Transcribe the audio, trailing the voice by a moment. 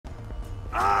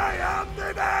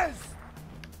the best!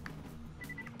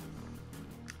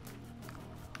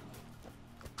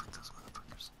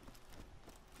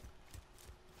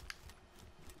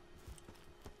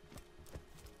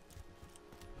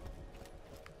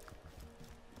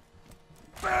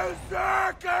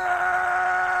 Berserker!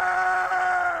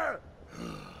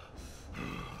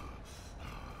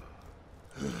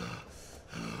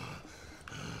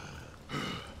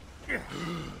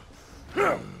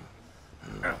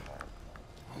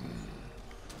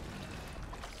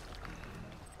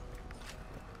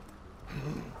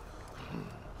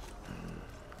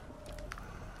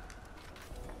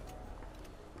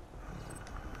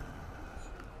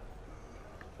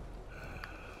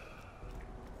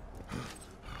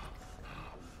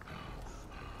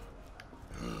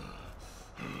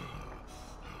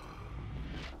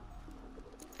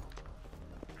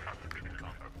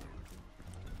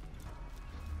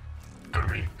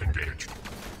 Enemy engaged.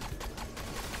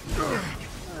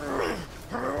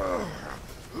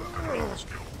 Enemy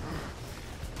skill.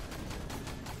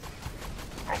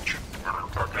 Ouch. Error.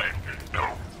 Target engaged. No.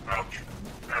 Ouch.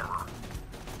 Error.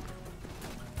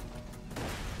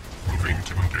 Moving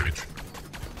to engage.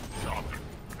 Stop it.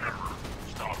 Error.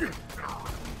 Stop it. Error.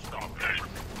 Stop it.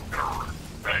 Error.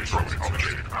 Bang. Throw it. Ouch.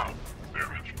 Out.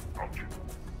 Damage. Ouch.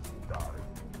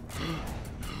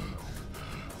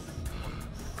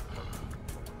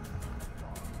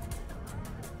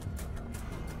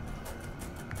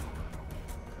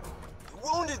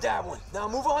 Wounded that one. Now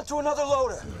move on to another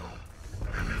loader.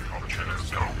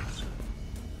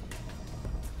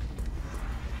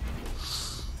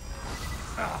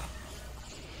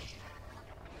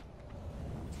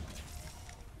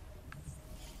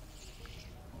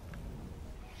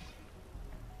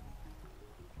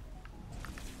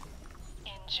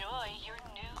 Enjoy your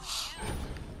new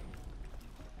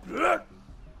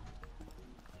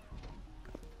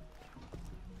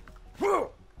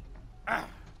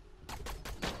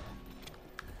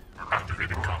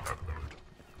Activating combat mode.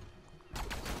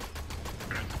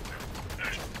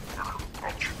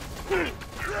 Ouch. Damage.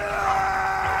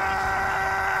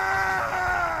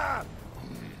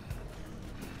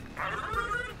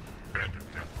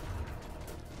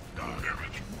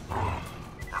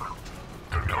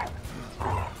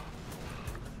 No.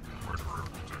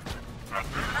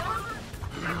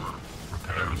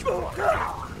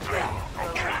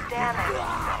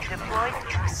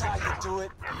 That's how you do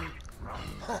it.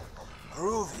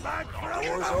 Groovy.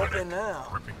 Doors open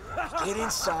now. Get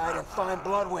inside and find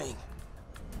Bloodwing.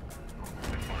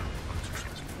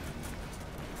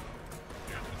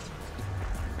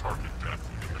 Target depth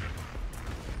limited.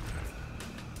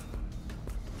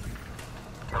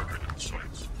 Target in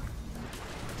sights.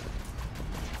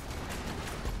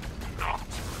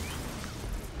 Knocked.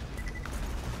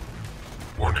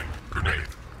 Warning, grenade.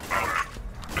 Out.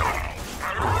 No.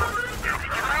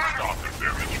 Damage. Stop it,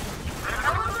 damage.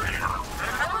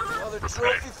 Another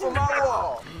trophy for my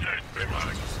wall.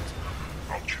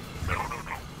 Ouch. No.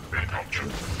 Ouch.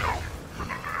 No.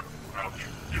 Ouch.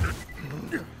 Unit.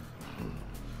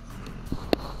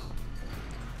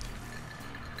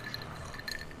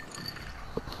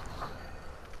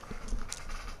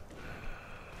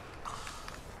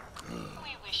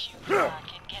 We wish you luck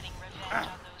in getting revenge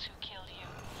on those who killed you.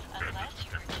 Unless you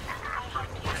were killed by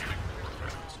replacement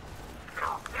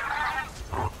personnel.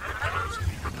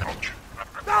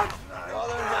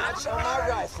 Another notch on my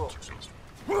rifle.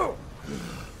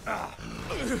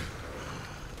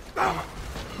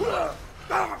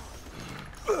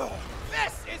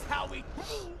 This is how we...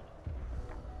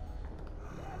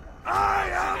 I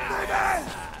am the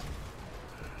best!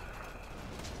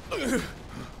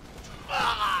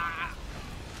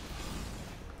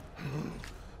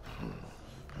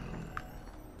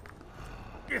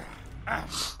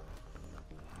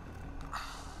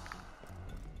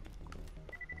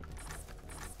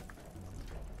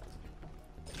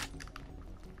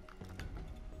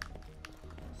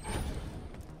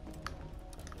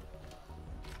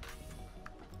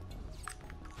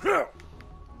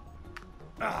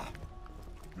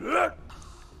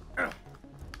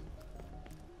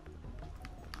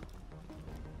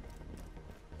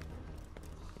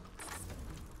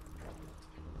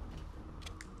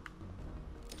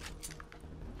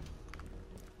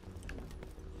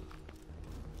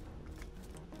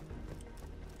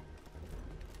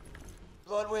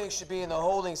 Bloodwing should be in the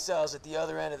holding cells at the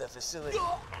other end of the facility.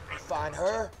 Find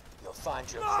her, you'll find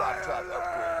your claptrap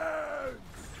upgrade.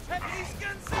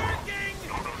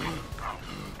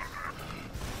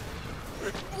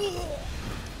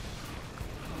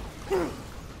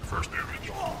 First damage.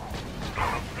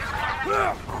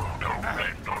 No.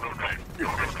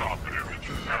 Stop the damage.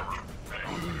 Error.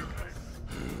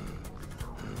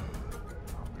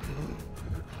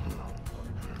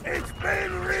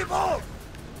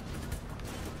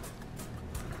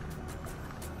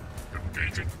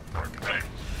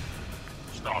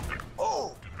 Stop it.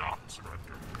 Oh! Do not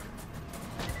surrender.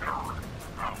 Terror.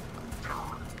 Out.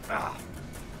 Terror.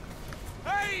 I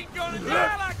ain't gonna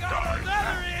die like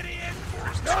another idiot!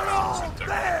 Not all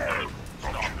there!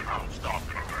 Stop it. Out. Stop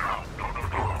it. Out. No.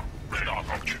 Stop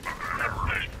it.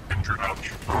 Terror. Injured. Ouch.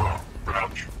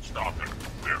 Ouch. Stop it.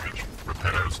 Damage.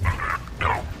 Repairs.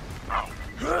 No. Out.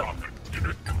 Stop it.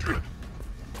 Unit injured.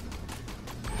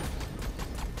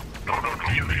 No.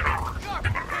 Heal the error. No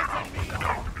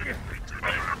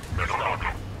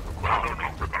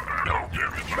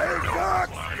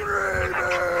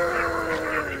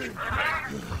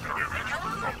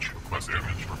damage. Less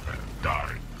damage. Repair.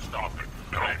 Die. Stop it.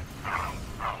 No.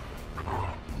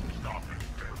 Stop it.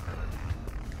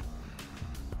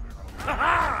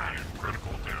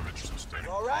 Critical damage sustained.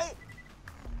 All right?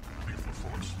 Lethal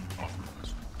force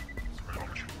authorized. Spread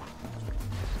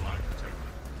slide detected.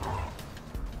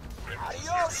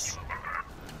 Adios!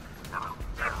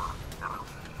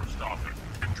 Stop it.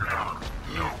 Injured.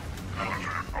 No.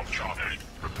 I'll shot it.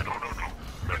 No.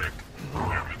 Medic.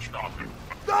 Damage. Stop it.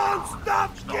 Don't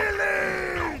stop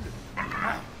killing!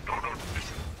 No.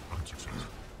 Mission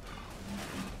unsuccessful.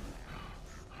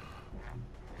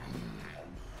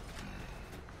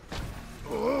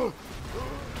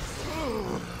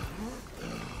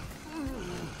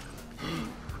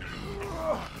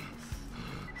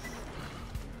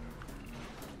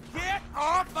 Get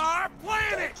off our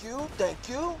planet! Thank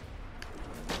you.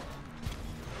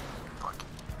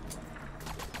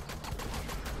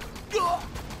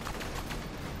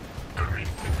 Enemy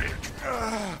engaged.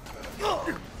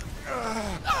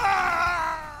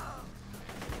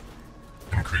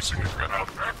 Increasing the threat out.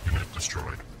 Unit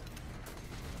destroyed.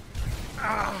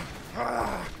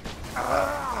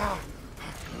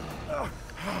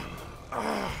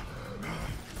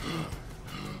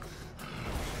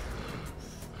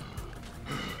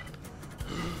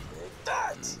 Take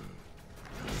that.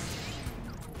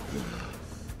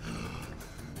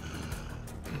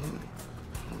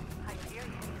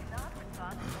 Hyperion is not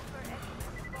responsible for any of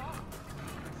this wrong.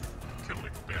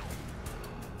 Killing them.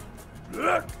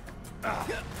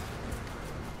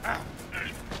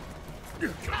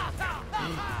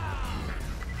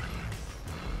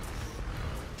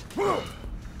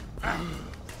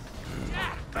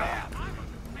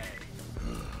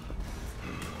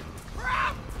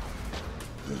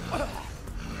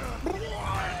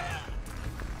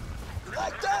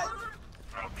 Like that?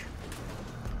 Ouch.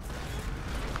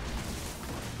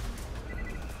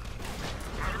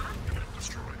 Unit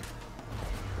destroyed.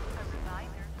 A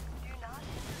reminder, do not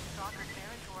enter stalker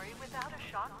territory without a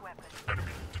shock weapon.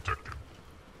 Enemy detected.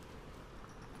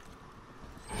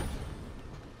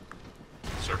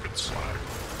 Circuit slide.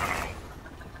 Ow.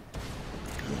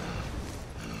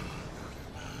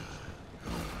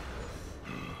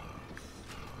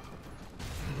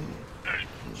 Hey,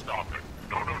 stop it.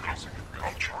 No.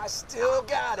 Ouch. I still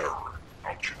got it.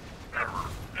 Ouch. Error.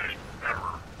 Hey,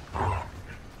 error.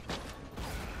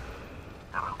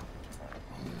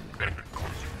 Bandit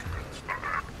closing commenced.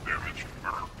 Damage.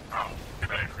 Ow.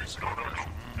 Increasing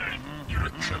automation. Hey,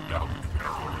 unit shut down.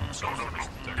 Error.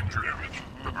 Injury damage.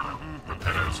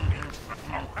 Repairs needed.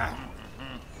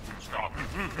 Stop it.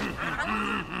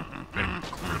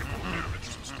 Bandit critical damage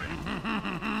sustained.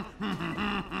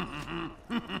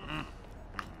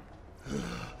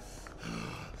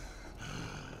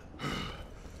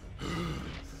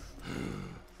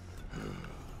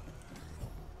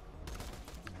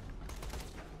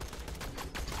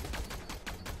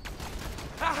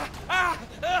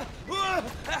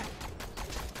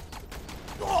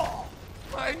 Oh,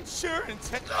 my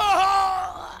insurance!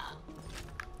 Oh!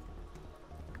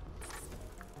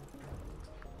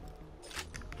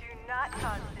 Do not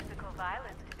cause physical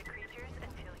violence to the creatures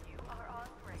until you are on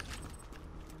break.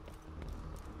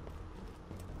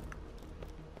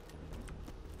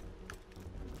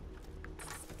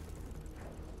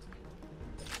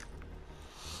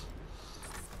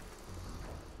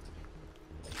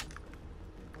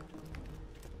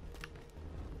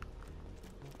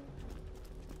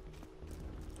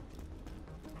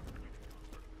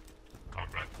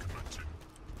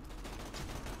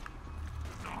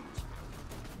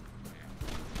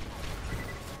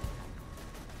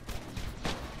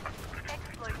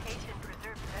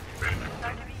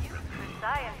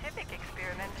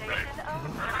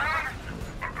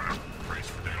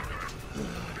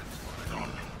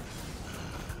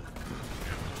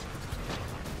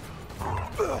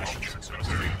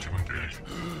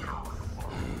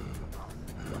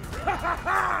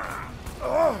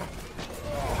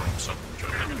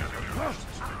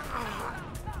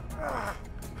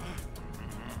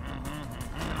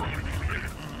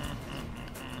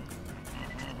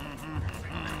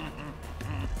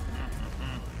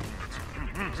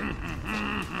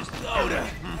 Go to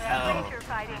hell. Creature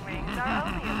fighting rings are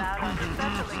only allowed on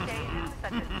special occasions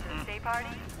such as birthday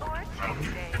parties or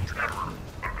Tuesdays.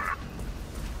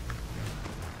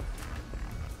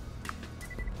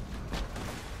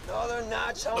 Another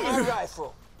notch on my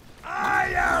rifle.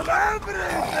 I am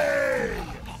everything!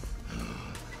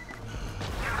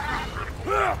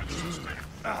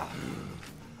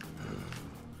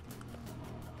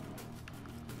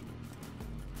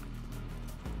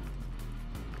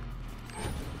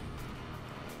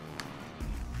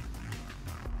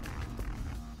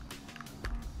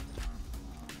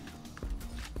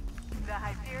 The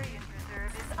Hyperion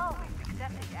Preserve is always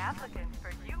accepting applicants for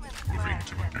human Moving flesh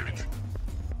to engage. testing.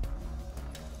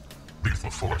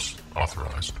 Lethal force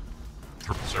authorized.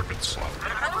 Triple circuit slot.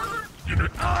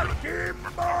 Unit completed.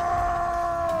 Akimbo!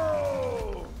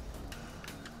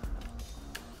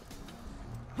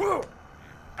 Whew.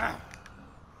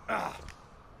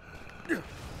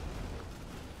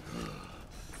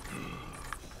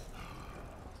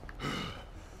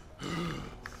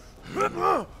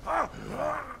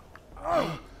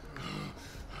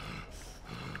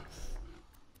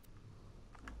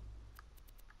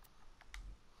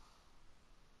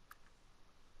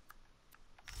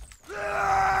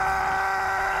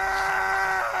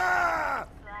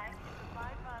 Slag is a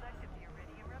byproduct of the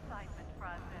iridium refinement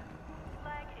process.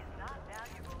 Slag is not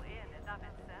valuable in and of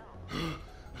itself.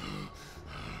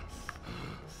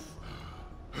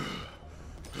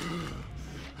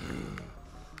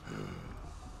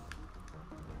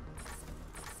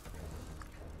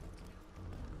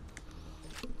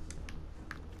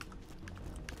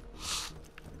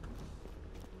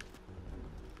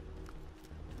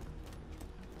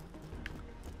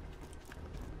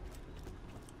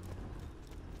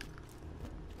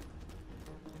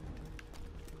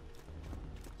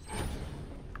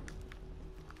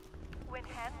 When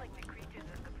handling the creatures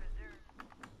of the preserve,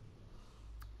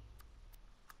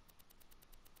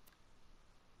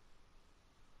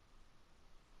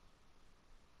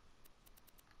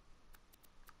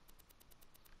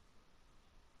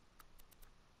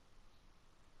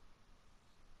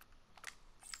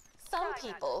 Some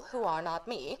people, who are not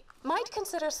me, might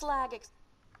consider slag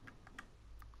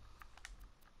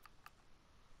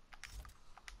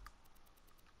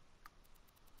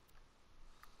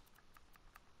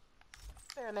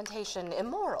experimentation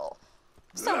immoral.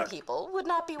 Some people would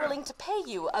not be willing to pay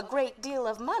you a great deal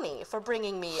of money for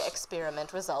bringing me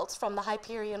experiment results from the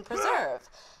Hyperion Preserve.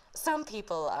 Some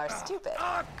people are stupid.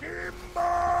 Akimbo!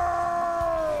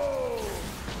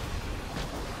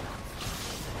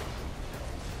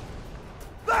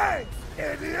 Thanks,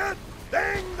 idiot!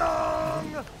 Ding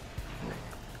dong!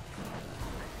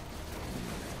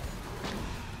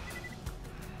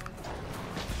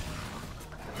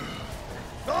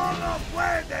 Solo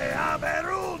puede haber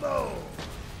uno!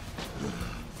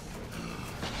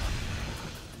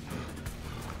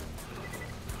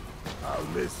 I'll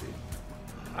miss it.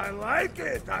 I like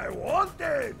it. I want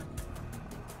it.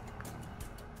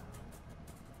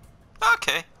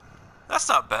 Okay, that's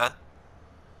not bad.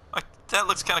 Like, that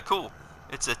looks kind of cool.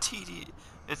 It's a TD.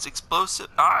 It's explosive.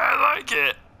 I like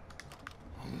it.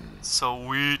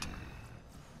 Sweet.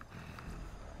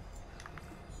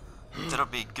 That'll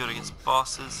be good against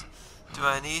bosses. Do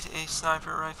I need a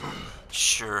sniper rifle?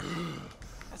 Sure.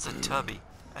 That's a tubby.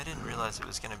 I didn't realize it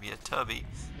was going to be a tubby.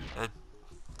 A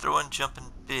throwing jumping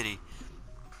biddy.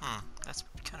 That's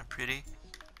kind of pretty.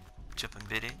 Jumping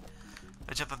biddy.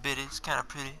 A jumping biddy is kind of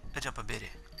pretty. A jumping biddy.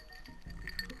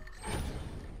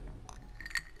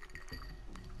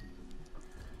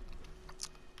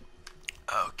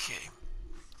 Okay.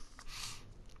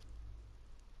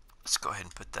 Let's go ahead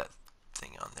and put that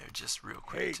thing on there just real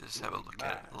quick to just have a look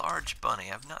at it. Large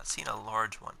bunny. I've not seen a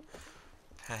large one.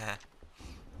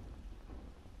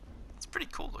 It's pretty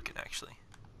cool looking, actually.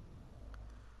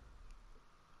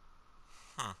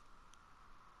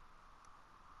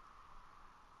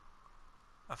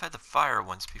 I've had the fire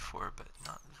ones before, but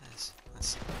not this. Let's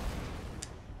see.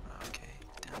 Okay,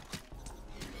 down.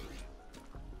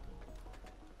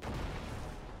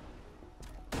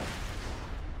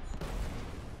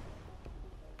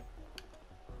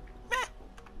 Meh.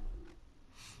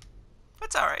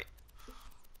 That's alright.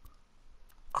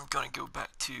 I'm gonna go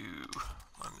back to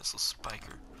my missile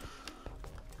spiker.